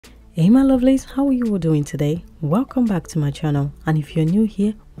Hey my lovelies, how are you all doing today? Welcome back to my channel, and if you're new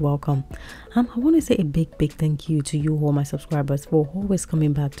here, welcome. I want to say a big thank you to you all my subscribers for always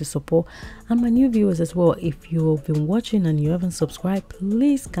coming back to support, and my new viewers as well. If you've been watching and you haven't subscribed,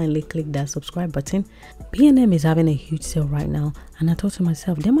 please kindly click that subscribe button. B&M is having a huge sale right now, and I thought to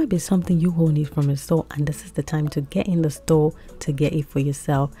myself there might be something you all need from the store, and this is the time to get in the store to get it for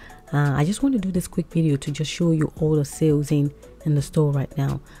yourself. I just want to do this quick video to just show you all the sales in the store right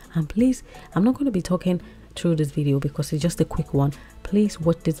now. And please, I'm not going to be talking through this video because it's just a quick one. Please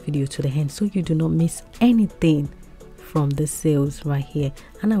watch this video to the end so you do not miss anything from the sales right here,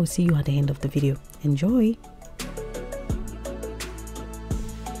 and I will see you at the end of the video. Enjoy.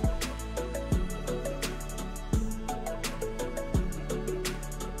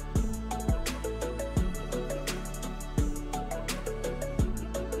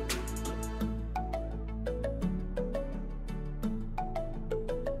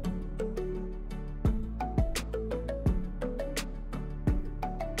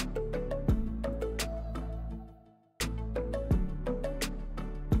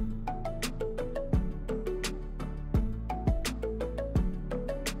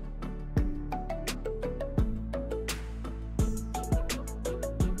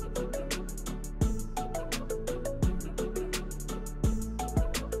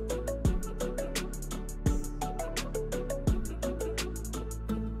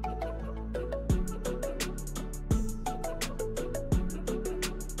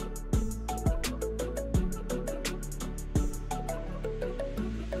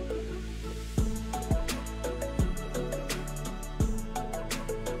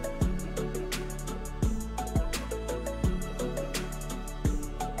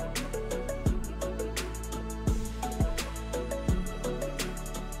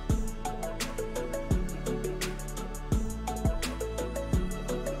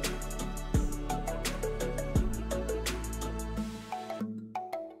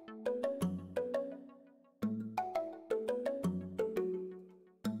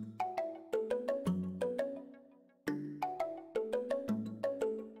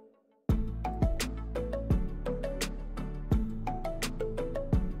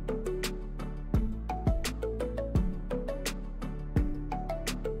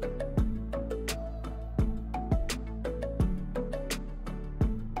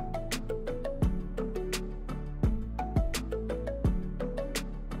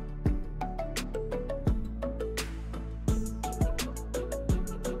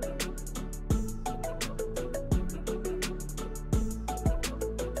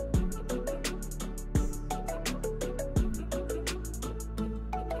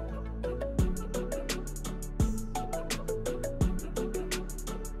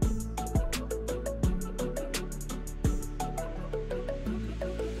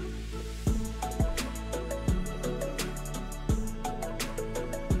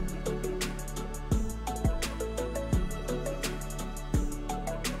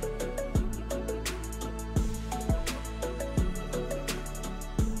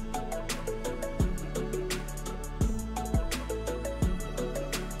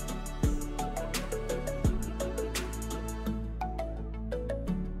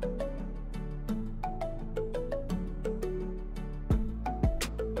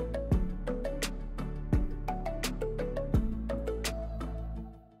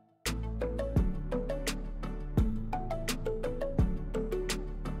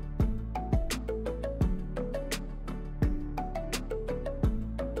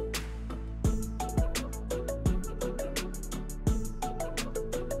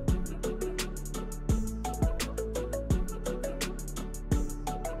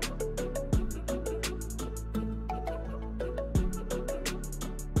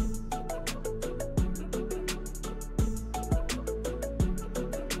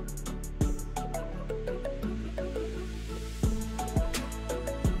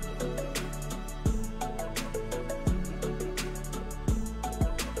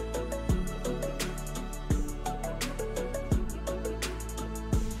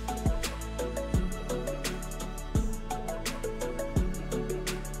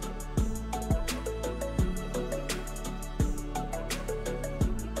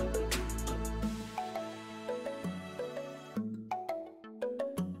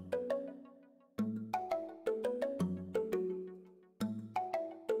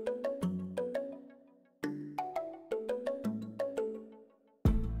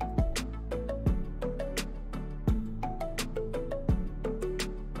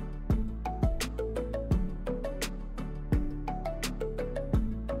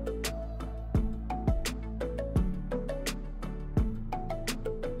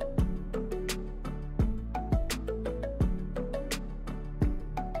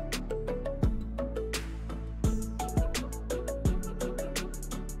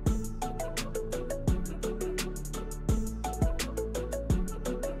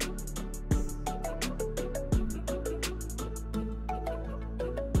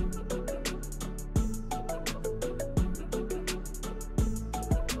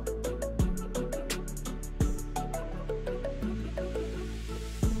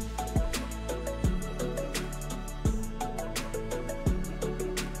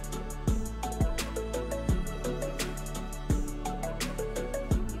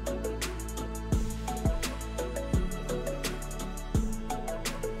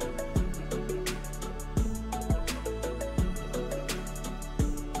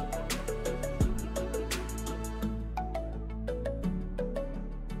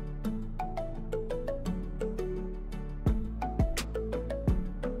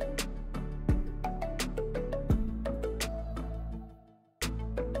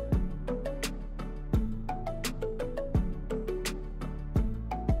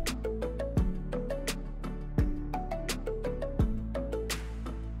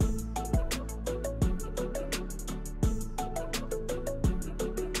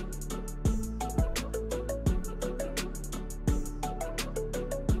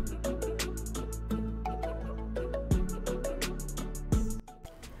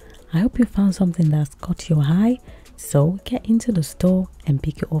 I hope you found something that's caught your eye. So get into the store and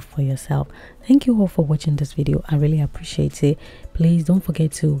pick it up for yourself. Thank you all for watching this video. I really appreciate it. Please don't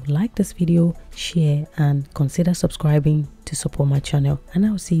forget to like this video, share, and consider subscribing to support my channel. And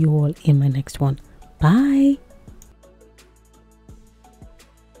I'll see you all in my next one. Bye.